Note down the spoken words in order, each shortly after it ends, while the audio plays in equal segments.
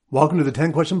Welcome to the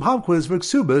 10-question pop quiz for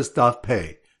Kesubos Daf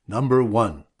Pei. Number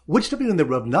 1. Which study in the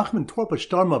Rav Nachman Torpa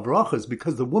Shtar Mavrachas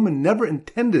because the woman never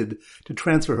intended to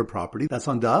transfer her property? That's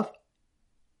on Daf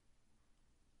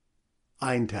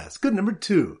Ein Test. Good. Number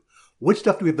 2. Which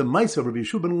Daf do we have the Maisa of Rabbi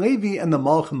Yeshua ben Levi and the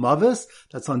Malach Mavis?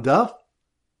 That's on Daf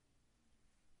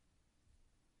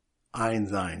Ein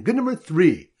Zayin. Good. Number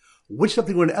 3. Which Daf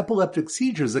do we learn epileptic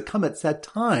seizures that come at set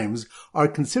times are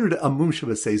considered a mum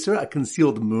shevaseser, a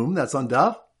concealed mum? That's on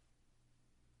Daf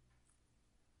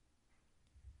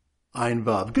Ein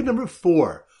Vav. Good. Number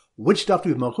 4. Which Daf do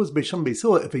we have Malchus Beisham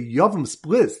Beisila if a Yavam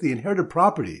splits the inherited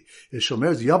property is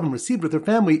Shomer's Yavam received with her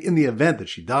family in the event that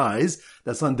she dies?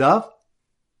 That's on Daf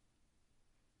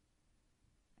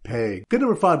Pei. Good.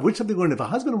 Number 5. Which Daf do we learn if a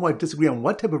husband and wife disagree on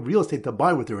what type of real estate to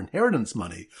buy with their inheritance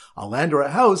money, a land or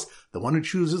a house, the one who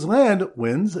chooses land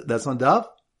wins? That's on Daf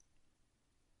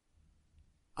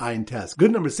Ein Test.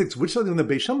 Good. Number 6. Which Daf do we learn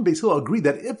the Beisham Beisila agreed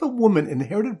that if a woman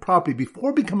inherited property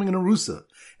before becoming an Arusa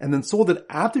and then sold it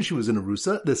after she was an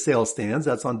Arusa, the sale stands?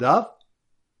 That's on Daf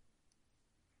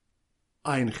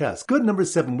Ein Ches. Good. Number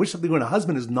 7. Which Daf do we learn a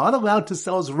husband is not allowed to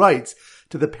sell his rights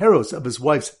to the peros of his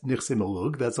wife's nichse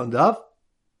melug? That's on Daf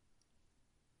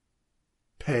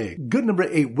Pei. Good. Number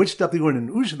 8. Which Daf do we learn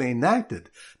in Usha they enacted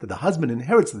that the husband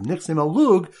inherits the nichse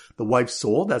melug the wife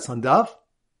sold? That's on Daf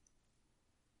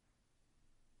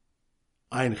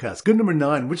Ein Ches. Good. Number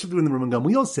 9. Which of the Ramon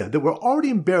Gamliel said that we're already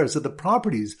embarrassed that the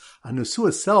properties a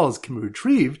Nesua sells can be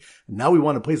retrieved, and now we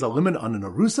want to place a limit on an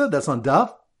Arusa? That's on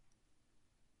Daf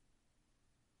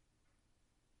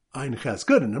Ein Ches.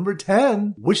 Good. And number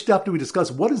 10. Which Daf do we discuss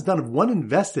what is done if one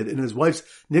invested in his wife's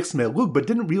nichse melug but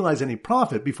didn't realize any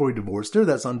profit before he divorced her?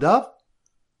 That's on Daf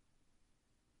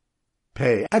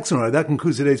Pei. Excellent. That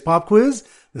concludes today's pop quiz.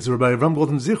 This is Rabbi Avram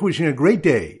Goldman Zich wishing you a great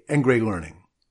day and great learning.